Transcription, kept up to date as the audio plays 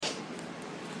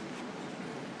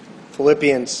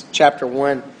Philippians chapter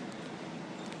 1.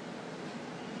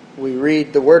 We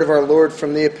read the word of our Lord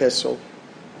from the epistle.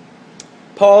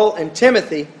 Paul and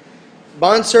Timothy,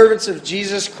 bondservants of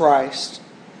Jesus Christ,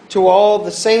 to all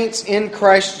the saints in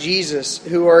Christ Jesus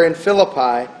who are in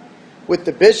Philippi, with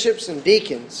the bishops and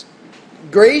deacons,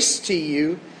 grace to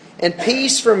you and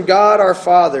peace from God our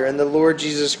Father and the Lord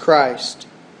Jesus Christ.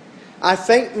 I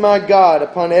thank my God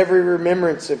upon every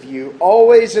remembrance of you,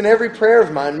 always in every prayer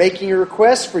of mine, making a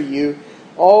request for you,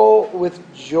 all with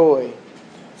joy,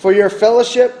 for your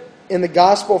fellowship in the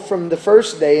gospel from the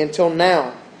first day until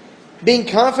now, being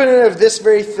confident of this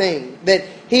very thing, that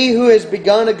he who has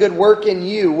begun a good work in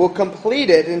you will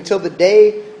complete it until the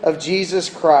day of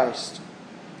Jesus Christ.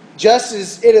 Just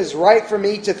as it is right for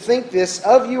me to think this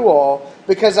of you all,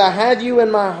 because I had you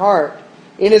in my heart,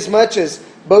 inasmuch as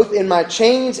both in my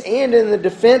chains and in the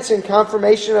defense and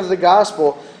confirmation of the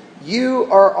gospel, you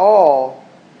are all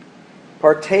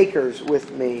partakers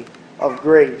with me of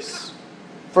grace.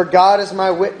 For God is my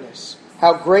witness,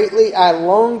 how greatly I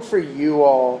long for you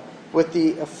all with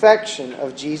the affection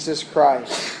of Jesus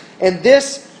Christ. And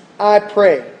this I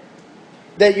pray,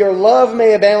 that your love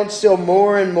may abound still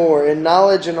more and more in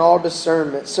knowledge and all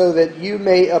discernment, so that you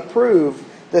may approve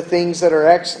the things that are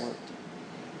excellent,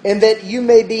 and that you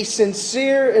may be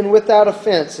sincere and without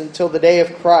offense until the day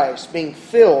of Christ, being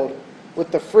filled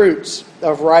with the fruits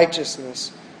of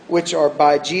righteousness, which are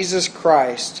by Jesus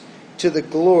Christ, to the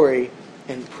glory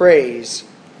and praise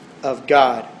of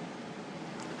God.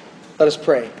 Let us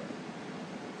pray.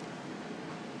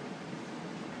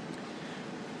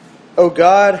 O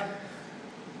God,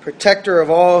 protector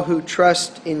of all who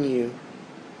trust in you,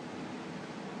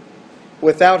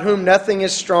 without whom nothing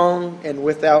is strong and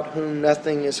without whom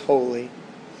nothing is holy,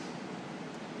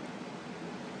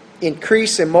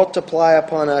 increase and multiply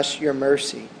upon us your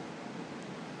mercy,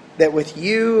 that with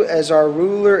you as our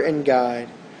ruler and guide,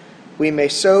 we may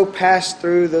so pass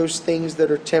through those things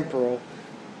that are temporal,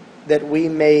 that we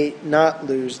may not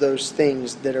lose those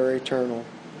things that are eternal.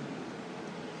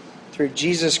 Through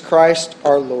Jesus Christ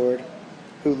our Lord,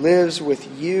 who lives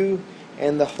with you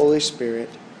and the Holy Spirit,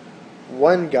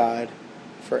 one God,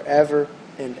 forever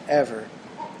and ever.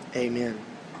 Amen.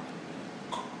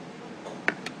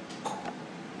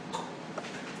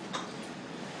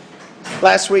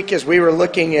 Last week, as we were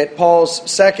looking at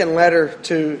Paul's second letter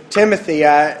to Timothy,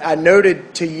 I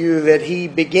noted to you that he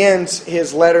begins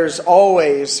his letters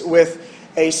always with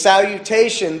a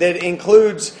salutation that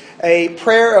includes a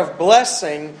prayer of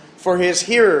blessing for his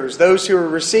hearers, those who are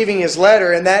receiving his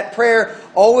letter. And that prayer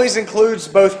always includes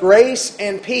both grace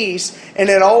and peace, and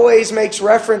it always makes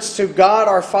reference to God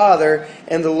our Father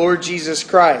and the Lord Jesus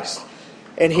Christ.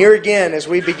 And here again, as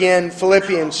we begin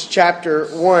Philippians chapter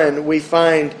 1, we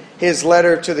find his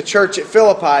letter to the church at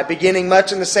Philippi, beginning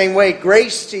much in the same way.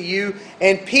 Grace to you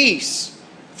and peace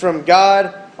from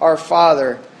God our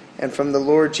Father and from the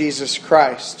Lord Jesus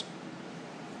Christ.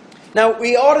 Now,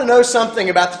 we ought to know something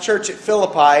about the church at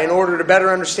Philippi in order to better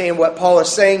understand what Paul is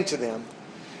saying to them.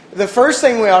 The first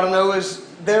thing we ought to know is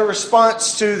their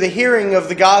response to the hearing of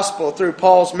the gospel through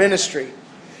Paul's ministry.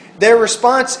 Their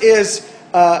response is,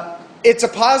 it's a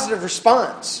positive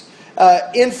response.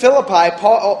 In Philippi,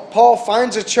 Paul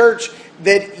finds a church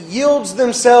that yields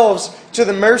themselves to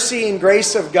the mercy and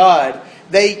grace of God.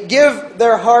 They give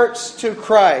their hearts to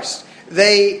Christ.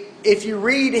 If you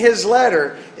read his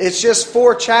letter, it's just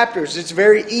 4 chapters. It's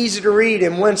very easy to read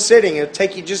in one sitting. It'll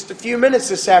take you just a few minutes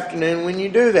this afternoon when you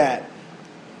do that.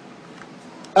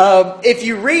 If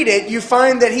you read it, you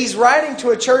find that he's writing to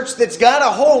a church that's got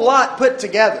a whole lot put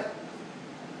together.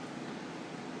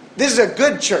 This is a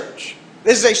good church.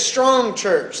 This is a strong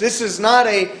church. This is not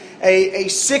a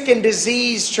sick and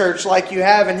diseased church like you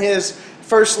have in his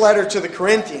first letter to the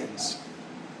Corinthians.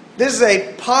 This is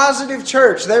a positive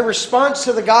church. Their response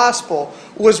to the gospel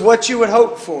was what you would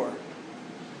hope for.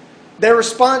 Their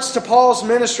response to Paul's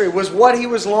ministry was what he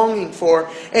was longing for.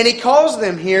 And he calls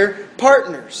them here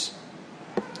partners.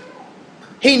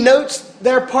 He notes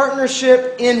their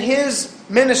partnership in his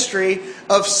ministry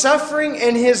of suffering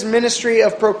and his ministry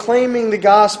of proclaiming the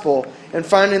gospel and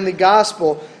finding the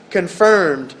gospel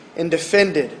confirmed and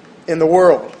defended in the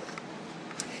world.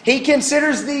 He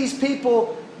considers these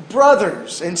people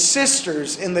brothers and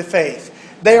sisters in the faith.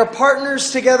 They are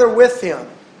partners together with him.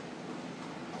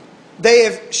 They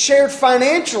have shared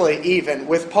financially even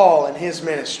with Paul and his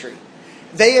ministry.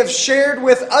 They have shared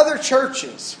with other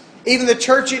churches, even the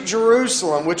church at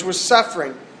Jerusalem, which was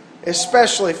suffering,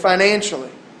 especially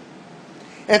financially.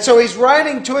 And so he's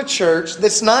writing to a church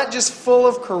that's not just full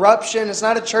of corruption. It's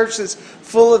not a church that's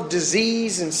full of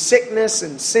disease and sickness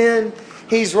and sin.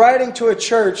 He's writing to a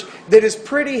church that is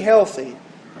pretty healthy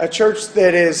a church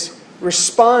that has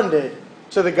responded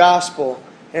to the gospel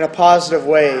in a positive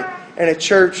way, and a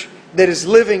church that is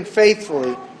living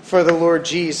faithfully for the Lord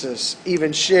Jesus,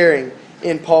 even sharing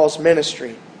in Paul's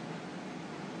ministry.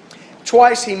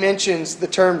 Twice he mentions the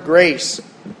term grace.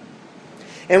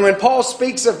 And when Paul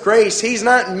speaks of grace, he's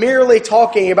not merely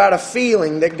talking about a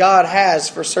feeling that God has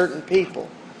for certain people.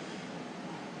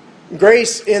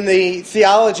 Grace in the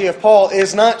theology of Paul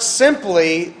is not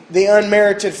simply the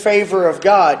unmerited favor of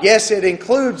God. Yes, it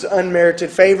includes unmerited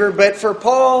favor, but for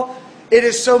Paul, it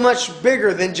is so much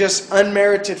bigger than just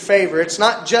unmerited favor. It's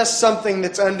not just something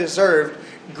that's undeserved.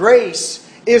 Grace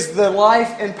is the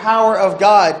life and power of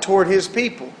God toward His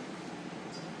people.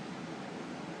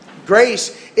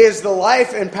 Grace is the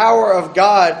life and power of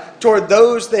God toward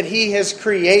those that He has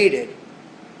created.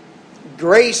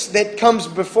 Grace that comes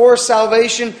before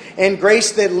salvation, and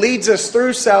grace that leads us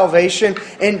through salvation,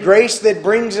 and grace that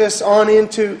brings us on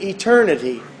into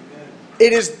eternity.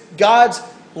 It is God's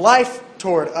life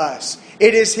toward us.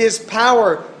 It is His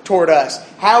power toward us.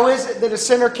 How is it that a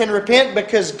sinner can repent?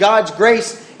 Because God's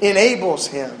grace enables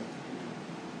him.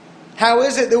 How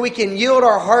is it that we can yield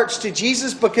our hearts to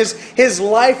Jesus? Because His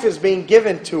life is being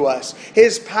given to us.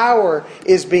 His power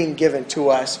is being given to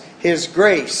us. His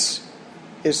grace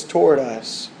is toward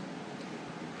us.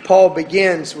 Paul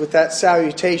begins with that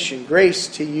salutation, grace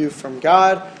to you from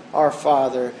God our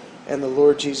Father and the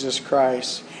Lord Jesus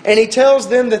Christ. And he tells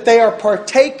them that they are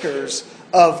partakers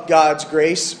of God's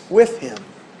grace with Him.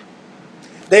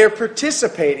 They are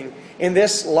participating in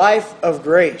this life of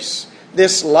grace,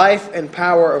 this life and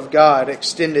power of God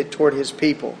extended toward His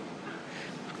people.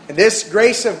 And this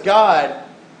grace of God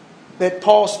that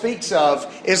Paul speaks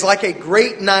of is like a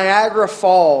great Niagara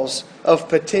Falls of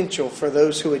potential for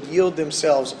those who would yield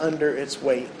themselves under its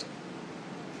weight.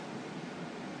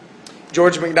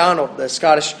 George MacDonald, the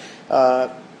Scottish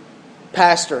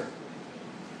pastor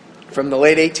from the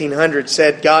late 1800s,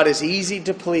 said, "God is easy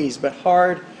to please, but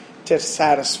hard to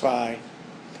satisfy."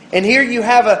 And here you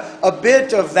have a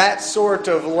bit of that sort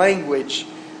of language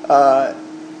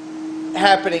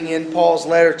happening in Paul's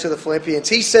letter to the Philippians.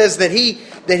 He says that he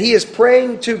is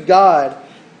praying to God,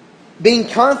 being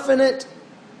confident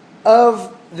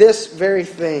of this very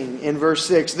thing in verse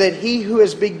 6, that He who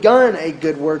has begun a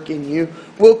good work in you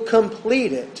will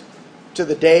complete it to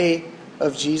the day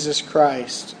of Jesus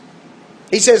Christ.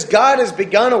 He says God has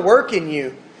begun a work in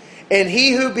you, and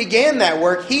He who began that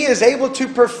work, He is able to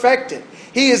perfect it.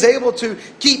 He is able to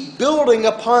keep building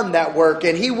upon that work,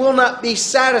 and He will not be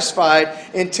satisfied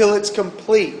until it's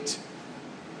complete.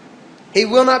 He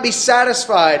will not be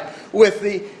satisfied with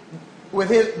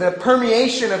the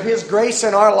permeation of His grace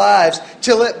in our lives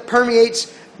till it permeates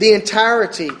the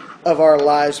entirety of our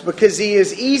lives, because He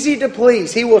is easy to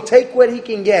please. He will take what He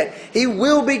can get. He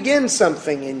will begin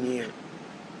something in you,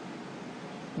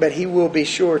 but He will be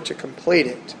sure to complete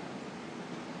it.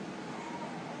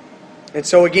 And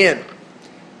so again,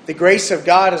 the grace of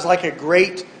God is like a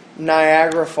great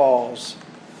Niagara Falls.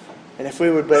 And if we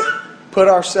would but put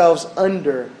ourselves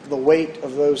under the weight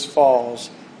of those falls,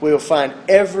 we will find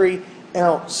every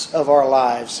ounce of our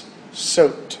lives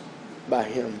soaked by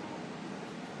Him.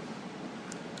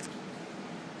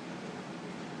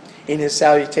 In his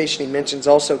salutation, he mentions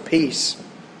also peace.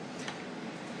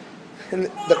 And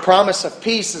the promise of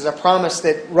peace is a promise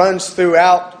that runs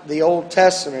throughout the Old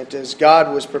Testament as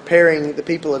God was preparing the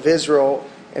people of Israel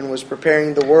and was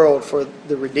preparing the world for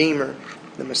the Redeemer,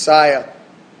 the Messiah.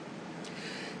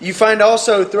 You find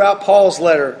also throughout Paul's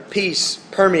letter, peace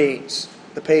permeates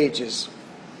the pages.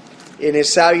 In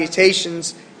his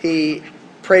salutations, he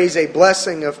prays a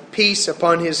blessing of peace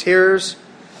upon his hearers.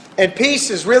 And peace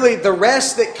is really the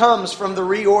rest that comes from the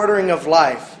reordering of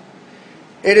life.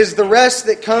 It is the rest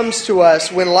that comes to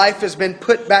us when life has been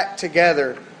put back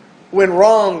together, when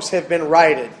wrongs have been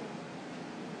righted.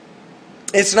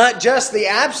 It's not just the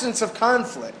absence of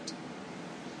conflict.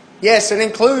 Yes, it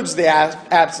includes the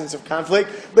absence of conflict,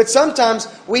 but sometimes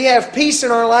we have peace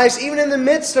in our lives even in the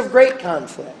midst of great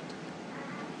conflict.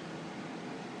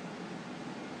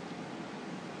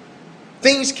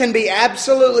 Things can be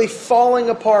absolutely falling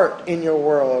apart in your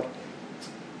world,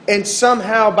 and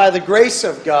somehow by the grace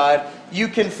of God, you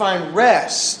can find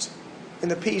rest in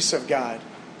the peace of God.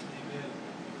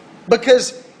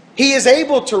 Because He is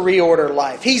able to reorder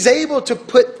life. He's able to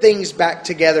put things back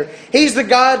together. He's the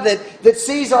God that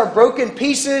sees our broken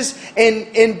pieces,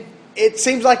 and it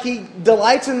seems like He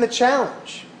delights in the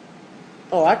challenge.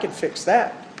 Oh, I can fix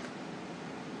that.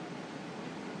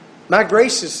 My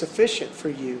grace is sufficient for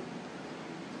you.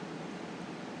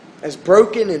 As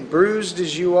broken and bruised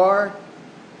as you are,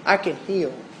 I can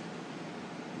heal.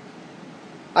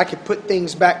 I can put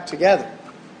things back together.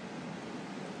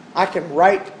 I can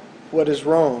right what is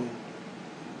wrong.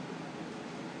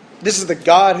 This is the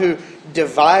God who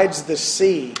divides the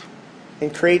sea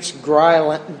and creates dry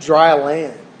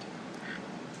land.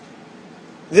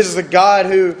 This is the God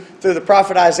who, through the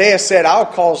prophet Isaiah, said, I'll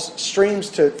cause streams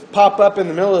to pop up in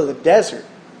the middle of the desert.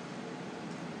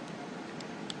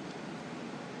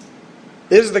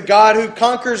 This is the God who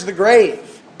conquers the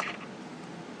grave.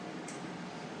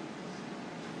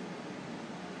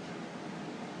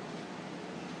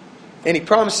 And He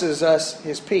promises us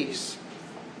His peace.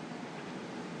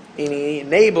 And He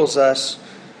enables us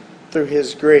through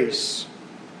His grace.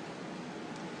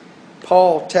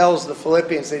 Paul tells the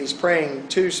Philippians that he's praying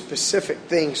two specific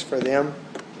things for them.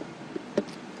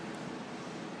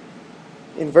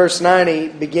 In verse 9 he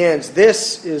begins,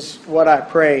 "This is what I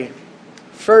pray.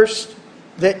 First,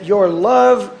 that your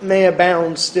love may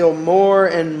abound still more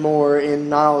and more in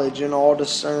knowledge and all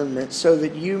discernment, so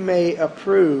that you may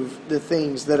approve the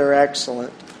things that are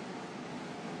excellent."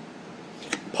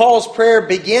 Paul's prayer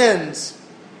begins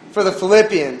for the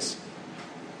Philippians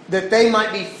that they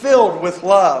might be filled with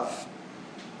love.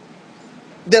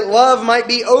 That love might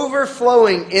be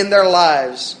overflowing in their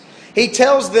lives. He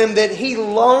tells them that he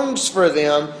longs for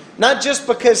them, not just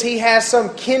because he has some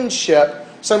kinship,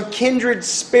 some kindred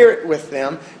spirit with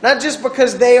them, not just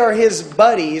because they are his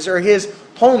buddies or his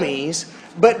homies,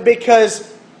 but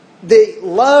because the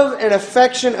love and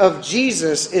affection of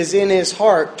Jesus is in his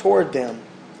heart toward them.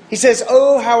 He says,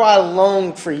 "Oh, how I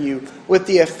long for you with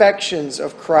the affections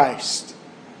of Christ."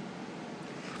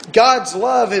 God's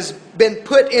love has been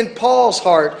put in Paul's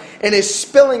heart and is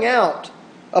spilling out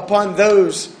upon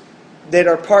those that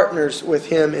are partners with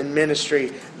him in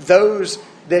ministry, those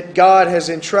that God has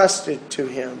entrusted to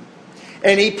him.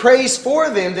 And he prays for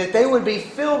them that they would be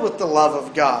filled with the love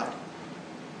of God.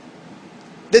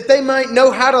 That they might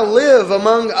know how to live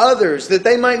among others, that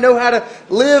they might know how to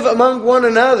live among one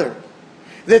another.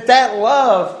 That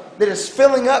love that is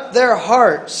filling up their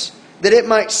hearts, that it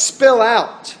might spill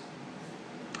out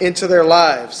into their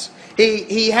lives.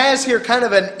 He has here kind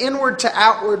of an inward to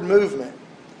outward movement.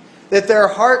 That their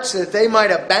hearts, that they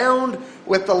might abound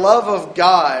with the love of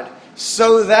God,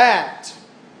 so that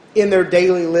in their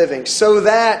daily living, so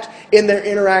that in their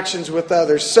interactions with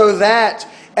others, so that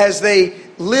as they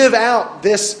live out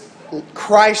this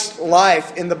Christ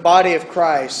life in the body of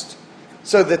Christ,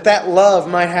 so that love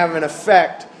might have an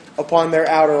effect upon their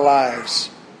outer lives.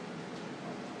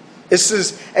 This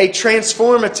is a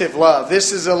transformative love.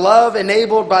 This is a love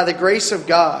enabled by the grace of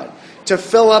God to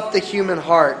fill up the human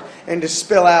heart and to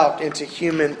spill out into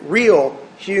real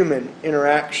human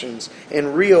interactions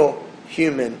and real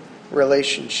human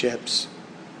relationships.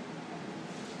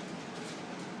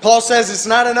 Paul says it's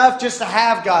not enough just to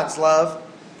have God's love.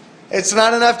 It's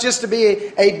not enough just to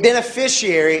be a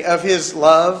beneficiary of His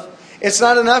love. It's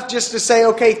not enough just to say,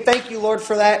 okay, thank you, Lord,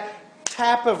 for that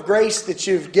tap of grace that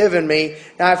you've given me.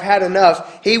 Now I've had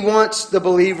enough. He wants the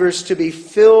believers to be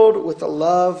filled with the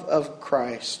love of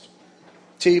Christ,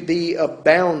 to be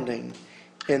abounding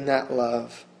in that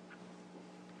love.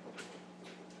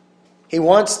 He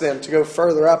wants them to go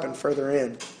further up and further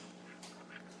in.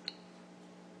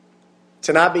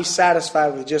 To not be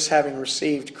satisfied with just having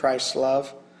received Christ's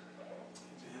love.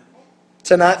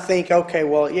 To not think, okay,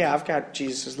 well, yeah, I've got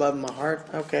Jesus' love in my heart.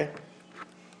 Okay.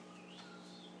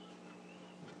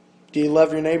 Do you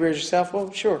love your neighbor as yourself?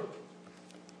 Well, sure.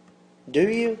 Do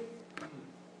you?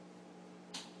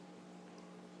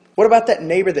 What about that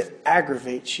neighbor that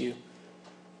aggravates you?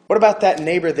 What about that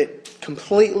neighbor that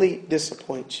completely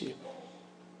disappoints you?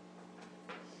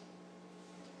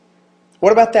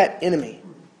 What about that enemy?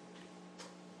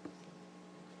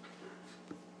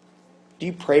 Do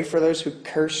you pray for those who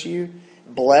curse you?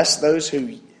 Bless those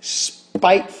who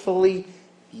spitefully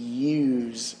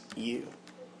use you?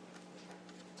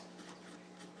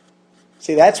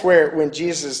 See, that's where, when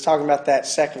Jesus is talking about that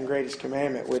second greatest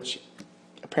commandment, which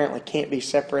apparently can't be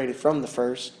separated from the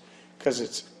first because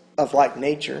it's of like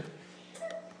nature,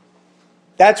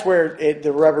 that's where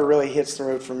the rubber really hits the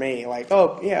road for me. Like,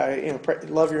 oh, yeah,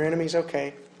 love your enemies?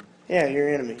 Okay. Yeah, your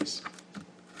enemies.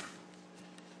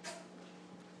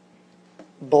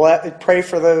 Pray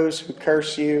for those who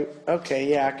curse you. Okay,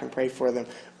 yeah, I can pray for them.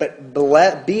 But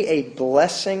be a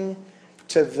blessing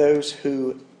to those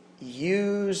who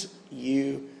use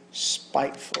you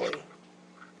spitefully.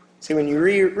 See, when you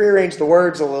rearrange the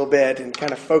words a little bit and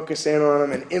kind of focus in on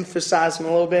them and emphasize them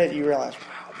a little bit, you realize,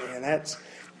 wow, man,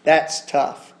 that's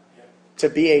tough. To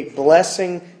be a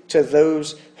blessing to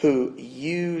those who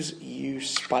use you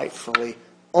spitefully.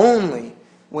 Only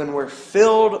when we're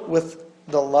filled with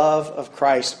the love of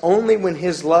Christ, only when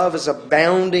His love is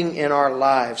abounding in our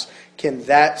lives, can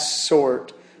that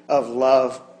sort of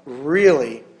love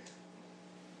really,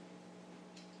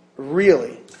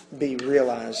 really be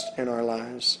realized in our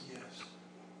lives.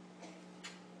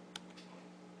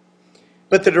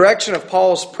 But the direction of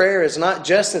Paul's prayer is not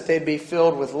just that they'd be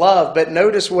filled with love, but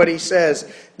notice what he says,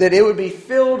 that it would be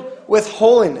filled with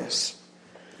holiness.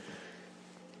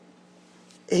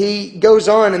 He goes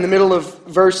on in the middle of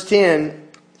verse 10,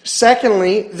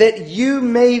 secondly, that you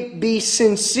may be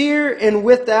sincere and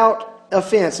without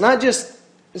offense. Not just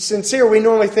sincere, we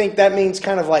normally think that means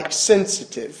kind of like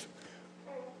sensitive.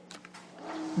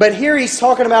 But here he's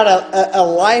talking about a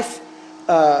life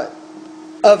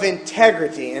of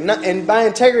integrity. And by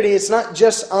integrity, it's not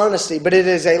just honesty, but it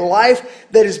is a life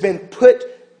that has been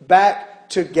put back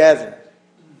together.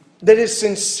 That is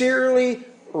sincerely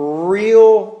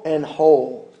real and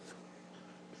whole.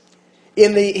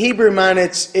 In the Hebrew mind,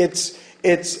 it's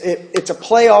a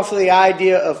play off of the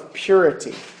idea of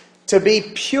purity. To be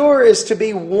pure is to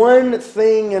be one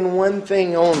thing and one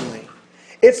thing only.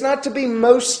 It's not to be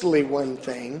mostly one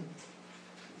thing.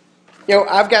 You know,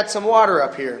 I've got some water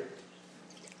up here.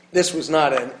 This was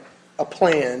not a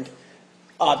planned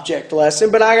object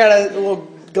lesson, but I got a little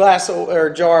glass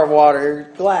jar of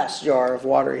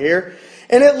water here,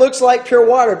 and it looks like pure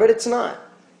water, but it's not.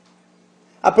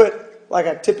 I put, like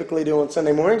I typically do on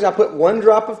Sunday mornings, I put 1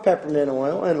 drop of peppermint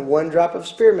oil and 1 drop of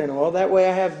spearmint oil. That way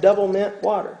I have double mint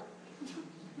water,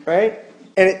 right?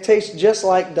 And it tastes just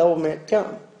like double mint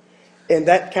gum. And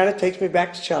that kind of takes me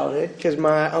back to childhood, because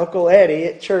my Uncle Eddie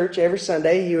at church every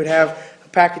Sunday, he would have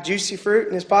pack of juicy fruit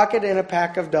in his pocket and a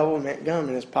pack of double mint gum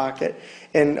in his pocket.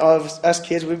 And all of us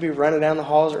kids, we'd be running down the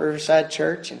halls at Riverside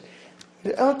Church and,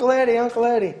 Uncle Eddie, Uncle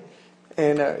Eddie.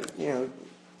 And,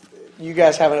 you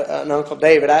guys have an Uncle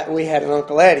David. We had an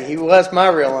Uncle Eddie. He was my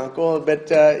real uncle. But,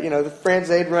 the friends,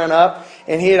 they'd run up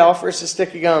and he'd offer us a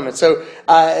stick of gum. And so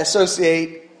I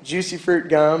associate juicy fruit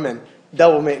gum and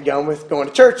double mint gum with going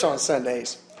to church on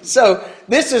Sundays. So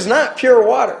this is not pure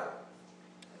water.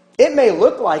 It may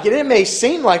look like it. It may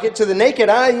seem like it to the naked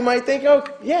eye. You might think, oh,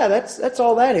 yeah, that's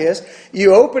all that is.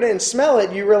 You open it and smell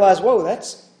it, you realize, whoa,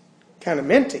 that's kind of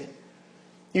minty.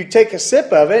 You take a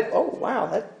sip of it, oh, wow,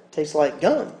 that tastes like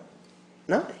gum.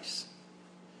 Nice.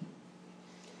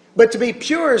 But to be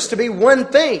pure is to be one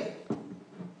thing.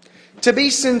 To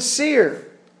be sincere,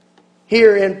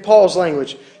 here in Paul's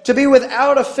language. To be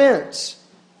without offense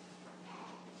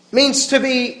means to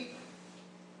be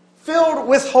filled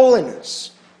with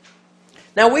holiness.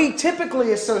 Now, we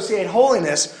typically associate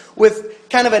holiness with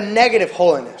kind of a negative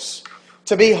holiness.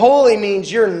 To be holy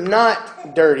means you're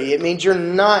not dirty. It means you're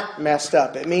not messed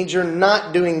up. It means you're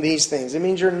not doing these things. It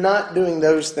means you're not doing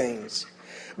those things.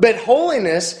 But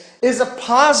holiness is a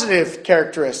positive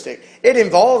characteristic. It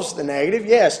involves the negative.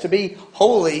 Yes, to be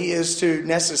holy is to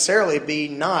necessarily be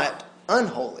not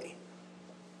unholy.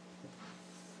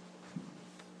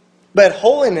 But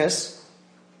holiness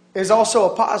is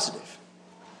also a positive.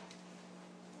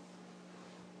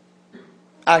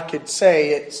 I could say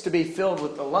it's to be filled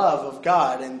with the love of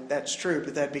God, and that's true,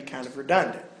 but that'd be kind of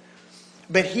redundant.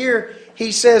 But here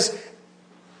he says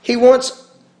he wants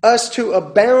us to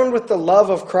abound with the love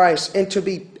of Christ and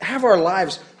to have our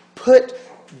lives put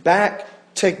back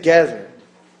together.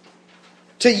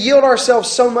 To yield ourselves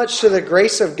so much to the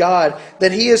grace of God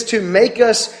that He is to make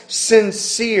us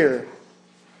sincere,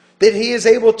 that He is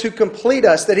able to complete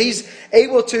us, that He's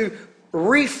able to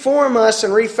reform us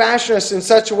and refashion us in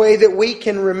such a way that we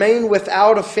can remain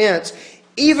without offense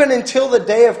even until the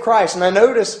day of Christ. And I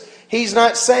notice he's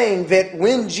not saying that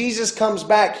when Jesus comes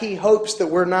back, He hopes that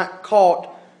we're not caught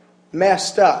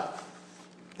messed up.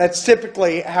 That's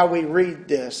typically how we read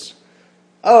this.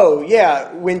 Oh,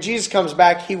 yeah, when Jesus comes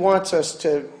back, He wants us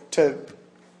to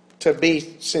be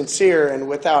sincere and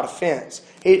without offense.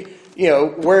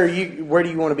 Where do you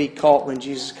want to be caught when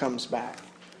Jesus comes back?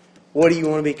 What do you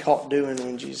want to be caught doing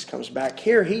when Jesus comes back?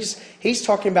 Here, he's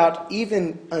talking about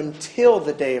even until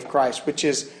the day of Christ, which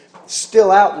is still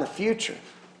out in the future.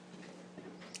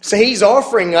 So He's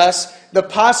offering us the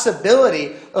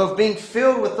possibility of being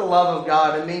filled with the love of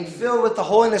God and being filled with the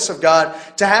holiness of God,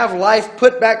 to have life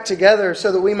put back together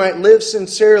so that we might live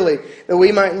sincerely, that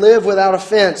we might live without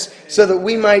offense, so that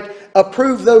we might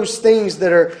approve those things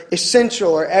that are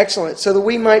essential or excellent, so that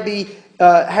we might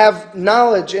have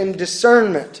knowledge and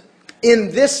discernment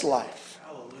in this life.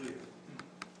 Hallelujah.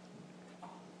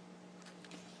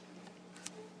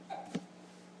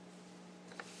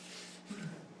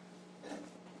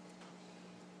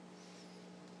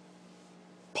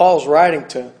 Paul's writing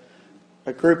to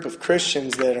a group of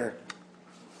Christians that are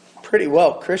pretty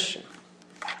well Christian.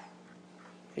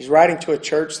 He's writing to a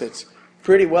church that's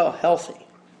pretty well healthy.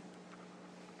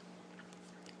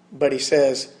 But he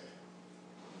says,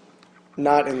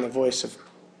 Not in the voice of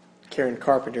Karen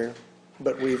Carpenter,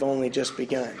 but we've only just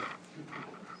begun.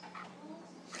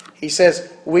 He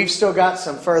says, we've still got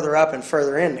some further up and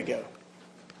further in to go.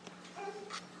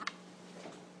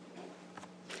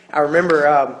 I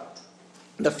remember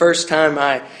the first time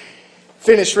I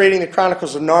finished reading the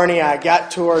Chronicles of Narnia, I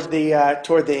got toward the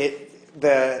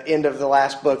end of the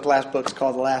last book. The last book's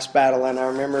called The Last Battle, and I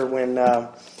remember when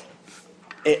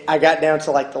I got down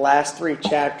to like the last 3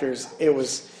 chapters, it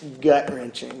was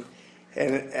gut-wrenching.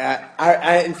 And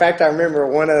in fact, I remember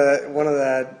one of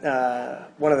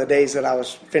the days that I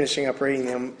was finishing up reading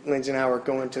them, Lindsay and I were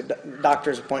going to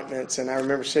doctor's appointments, and I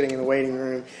remember sitting in the waiting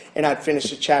room, and I'd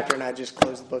finish a chapter, and I'd just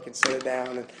close the book and sit it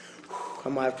down, and I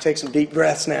might have to take some deep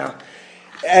breaths now.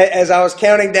 As I was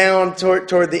counting down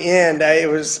toward the end, it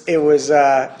was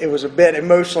a bit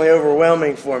emotionally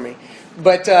overwhelming for me.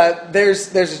 But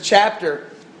there's a chapter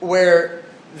where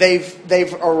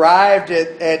they've arrived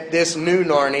at this new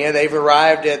Narnia. They've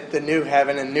arrived at the new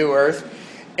heaven and new earth,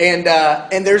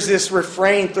 and there's this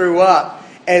refrain throughout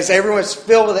as everyone's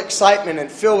filled with excitement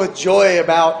and filled with joy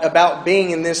about being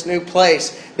in this new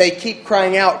place. They keep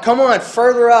crying out, "Come on,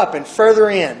 further up and further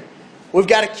in. We've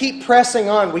got to keep pressing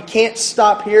on. We can't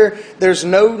stop here. There's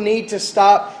no need to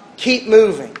stop. Keep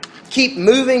moving. Keep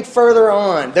moving further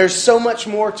on. There's so much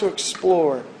more to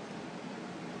explore."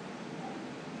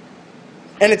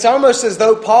 And it's almost as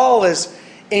though Paul is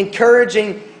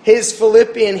encouraging his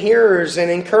Philippian hearers and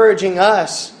encouraging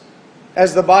us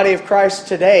as the body of Christ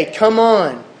today. Come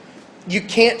on. You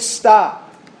can't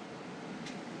stop.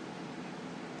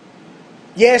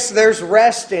 Yes, there's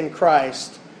rest in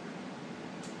Christ.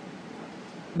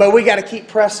 But we got to keep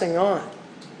pressing on.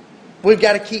 We've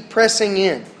got to keep pressing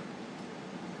in.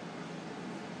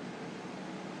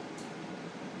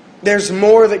 There's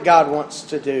more that God wants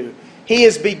to do. He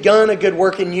has begun a good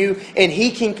work in you, and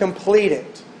He can complete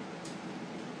it.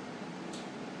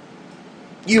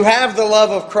 You have the love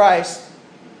of Christ,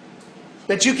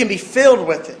 but you can be filled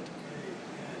with it.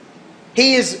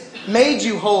 He has made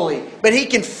you holy, but He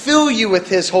can fill you with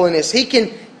His holiness. He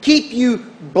can keep you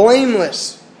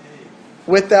blameless,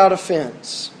 without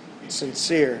offense,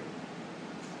 sincere.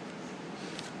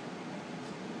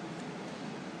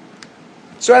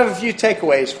 So I have a few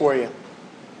takeaways for you.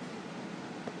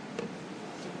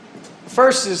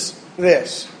 First is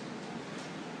this: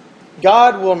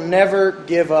 God will never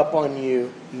give up on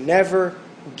you. Never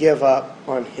give up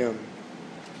on Him.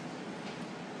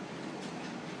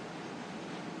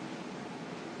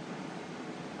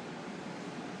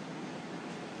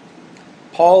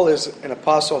 Paul is an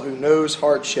apostle who knows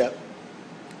hardship.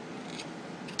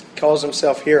 He calls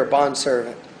himself here a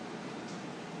bondservant.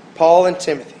 Paul and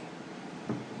Timothy,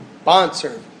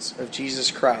 bondservants of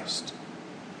Jesus Christ.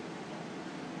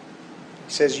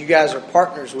 He says, you guys are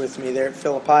partners with me there at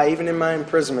Philippi, even in my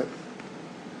imprisonment.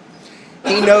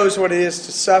 He knows what it is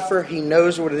to suffer. He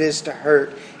knows what it is to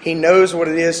hurt. He knows what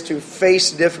it is to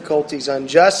face difficulties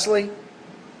unjustly.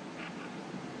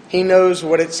 He knows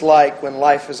what it's like when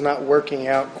life is not working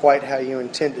out quite how you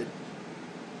intended.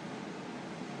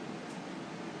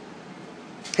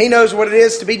 He knows what it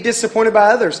is to be disappointed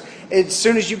by others. As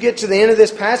soon as you get to the end of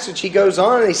this passage, he goes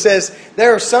on and he says,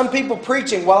 there are some people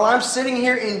preaching, while I'm sitting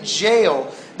here in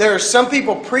jail, there are some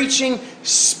people preaching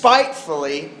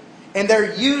spitefully, and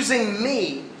they're using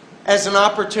me as an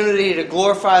opportunity to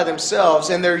glorify themselves,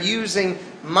 and they're using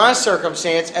my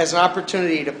circumstance as an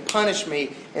opportunity to punish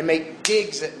me and make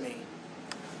digs at me.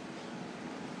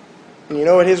 And you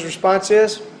know what his response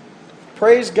is?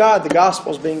 Praise God, the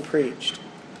gospel's being preached.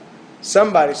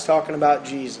 Somebody's talking about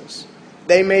Jesus.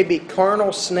 They may be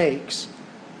carnal snakes,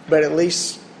 but at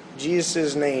least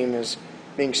Jesus' name is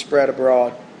being spread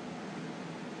abroad.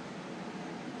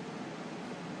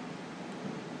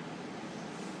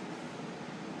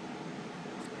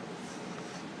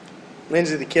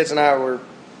 Lindsay, the kids and I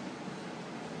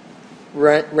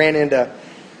ran into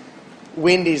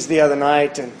Wendy's the other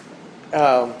night, and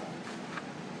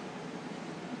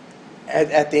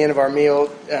at the end of our meal,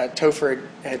 Topher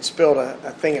had spilled a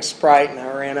thing of Sprite, and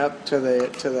I ran up to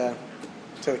the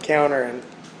counter and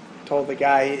told the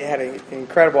guy. He had an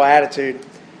incredible attitude.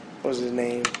 What was his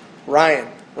name? Ryan.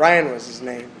 Ryan was his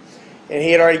name, and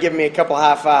he had already given me a couple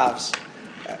high fives.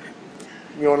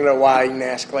 You want to know why? You can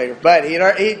ask later. But he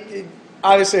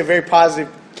obviously a very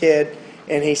positive kid,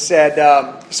 and he said.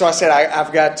 So I said,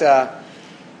 I've got a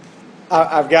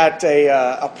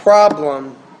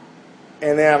problem.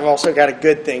 And then I've also got a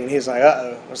good thing. And he's like,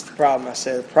 uh-oh, what's the problem? I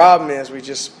said, the problem is we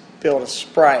just spilled a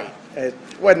Sprite. It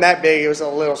wasn't that big. It was a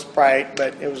little Sprite,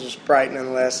 but it was a Sprite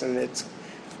nonetheless. And it's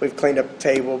we've cleaned up the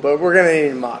table, but we're going to need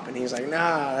a mop. And he's like,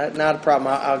 nah, that's not a problem.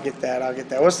 I'll get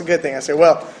that. What's the good thing? I said,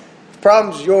 well, the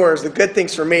problem's yours. The good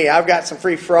thing's for me. I've got some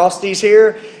free Frosties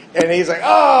here. And he's like,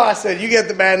 oh, I said, you get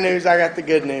the bad news, I got the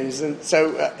good news. And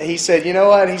so he said, you know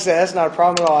what? He said, that's not a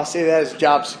problem at all. I see that as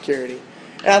job security.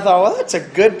 And I thought, well, that's a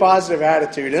good positive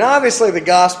attitude. And obviously the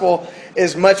gospel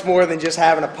is much more than just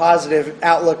having a positive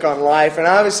outlook on life. And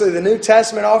obviously the New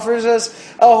Testament offers us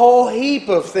a whole heap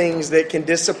of things that can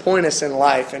disappoint us in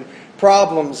life, and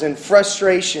problems and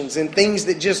frustrations and things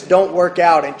that just don't work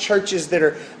out, and churches that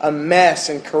are a mess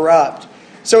and corrupt.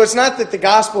 So it's not that the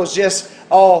gospel is just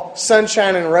all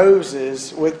sunshine and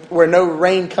roses where no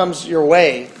rain comes your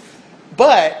way.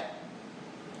 But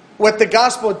what the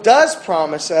gospel does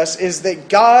promise us is that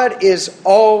God is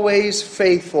always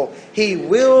faithful. He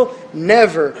will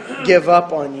never give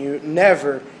up on you,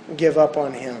 never give up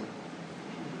on Him.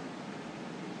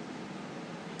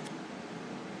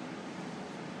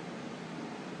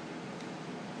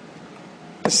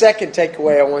 The second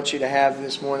takeaway I want you to have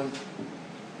this morning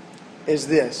is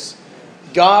this.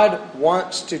 God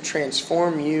wants to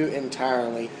transform you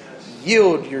entirely.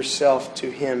 Yield yourself to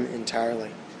Him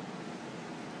entirely.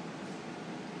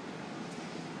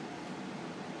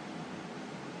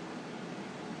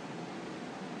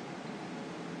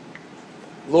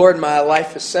 Lord, my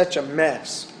life is such a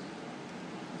mess.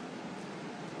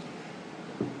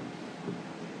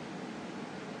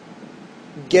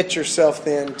 Get yourself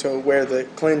then to where the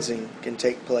cleansing can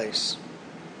take place.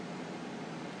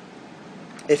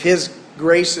 If His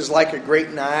grace is like a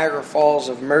great Niagara Falls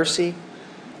of mercy,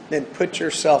 then put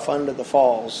yourself under the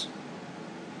falls.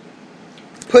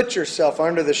 Put yourself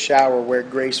under the shower where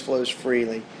grace flows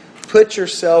freely. Put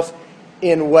yourself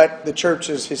in what the church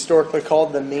has historically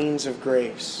called the means of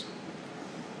grace.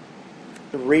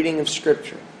 The reading of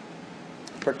Scripture.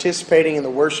 Participating in the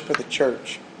worship of the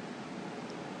church.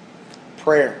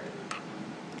 Prayer.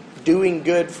 Doing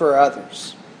good for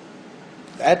others.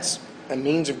 That's a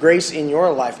means of grace in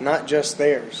your life, not just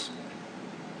theirs.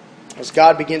 As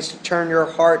God begins to turn your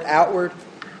heart outward,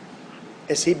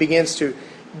 as He begins to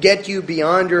get you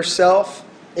beyond yourself,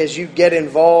 as you get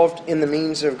involved in the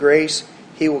means of grace,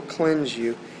 He will cleanse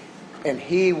you, and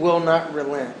He will not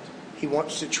relent. He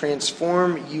wants to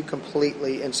transform you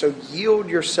completely, and so yield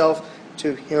yourself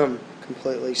to Him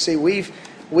completely. See, we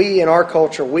in our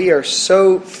culture, we are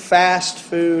so fast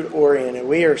food oriented.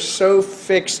 We are so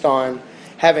fixed on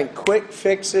having quick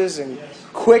fixes and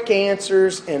quick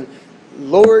answers, and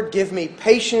Lord, give me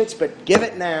patience, but give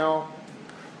it now.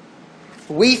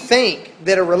 We think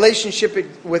that a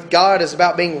relationship with God is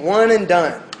about being one and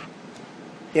done.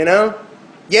 You know?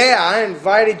 Yeah, I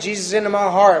invited Jesus into my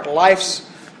heart. Life's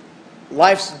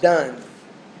done.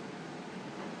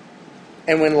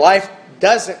 And when life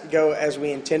doesn't go as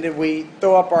we intended, we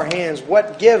throw up our hands.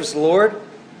 What gives, Lord?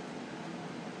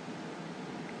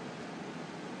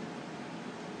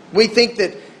 We think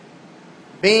that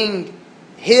being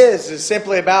His is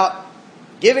simply about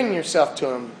giving yourself to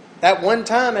Him. That one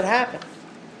time it happened.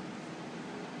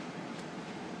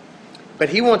 But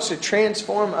He wants to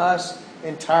transform us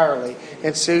entirely.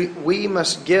 And so we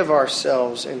must give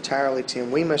ourselves entirely to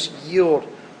Him. We must yield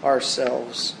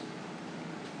ourselves.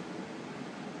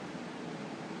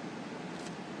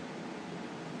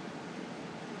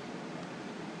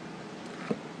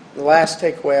 The last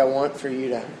takeaway I want for you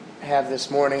to have this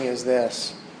morning is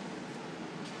this.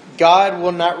 God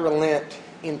will not relent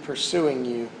in pursuing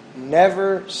you.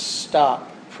 Never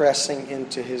stop pressing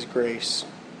into His grace.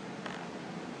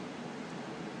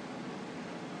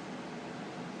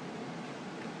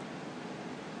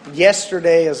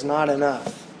 Yesterday is not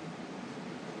enough.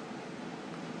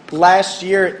 Last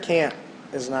year at camp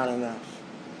is not enough.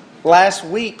 Last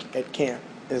week at camp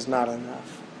is not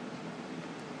enough.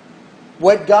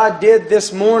 What God did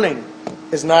this morning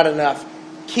is not enough.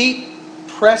 Keep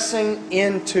pressing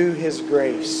into His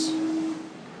grace.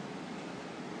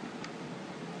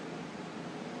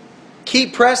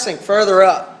 Keep pressing further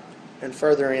up and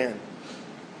further in.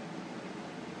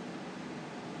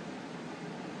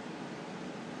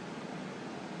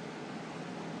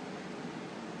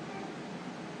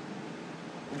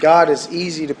 God is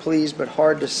easy to please but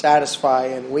hard to satisfy,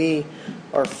 and we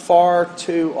are far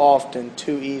too often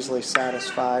too easily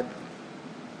satisfied.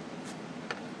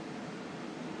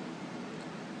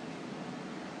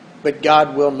 But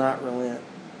God will not relent.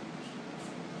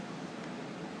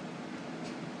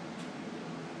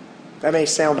 That may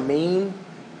sound mean.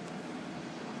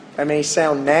 That may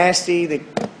sound nasty.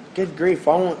 Good grief,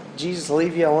 why won't Jesus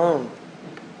leave you alone?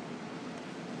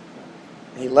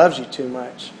 He loves you too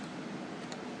much.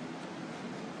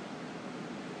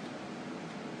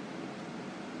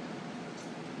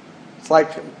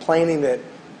 like complaining that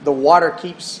the water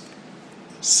keeps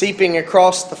seeping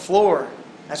across the floor.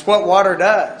 That's what water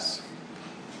does.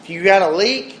 If you got a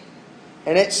leak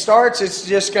and it starts, it's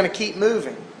just going to keep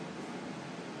moving.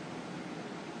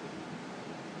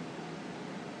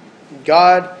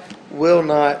 God will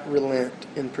not relent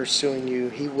in pursuing you.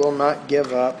 He will not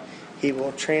give up. He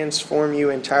will transform you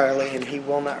entirely, and He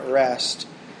will not rest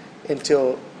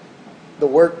until the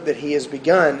work that He has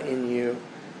begun in you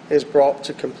is brought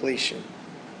to completion.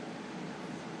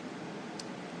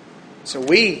 So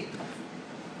we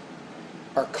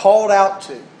are called out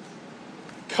to.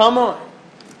 Come on.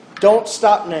 Don't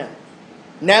stop now.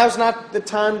 Now's not the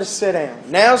time to sit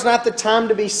down. Now's not the time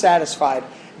to be satisfied.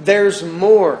 There's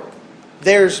more.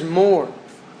 There's more.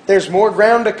 There's more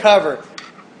ground to cover.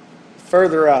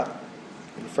 Further up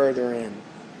and further in.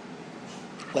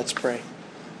 Let's pray.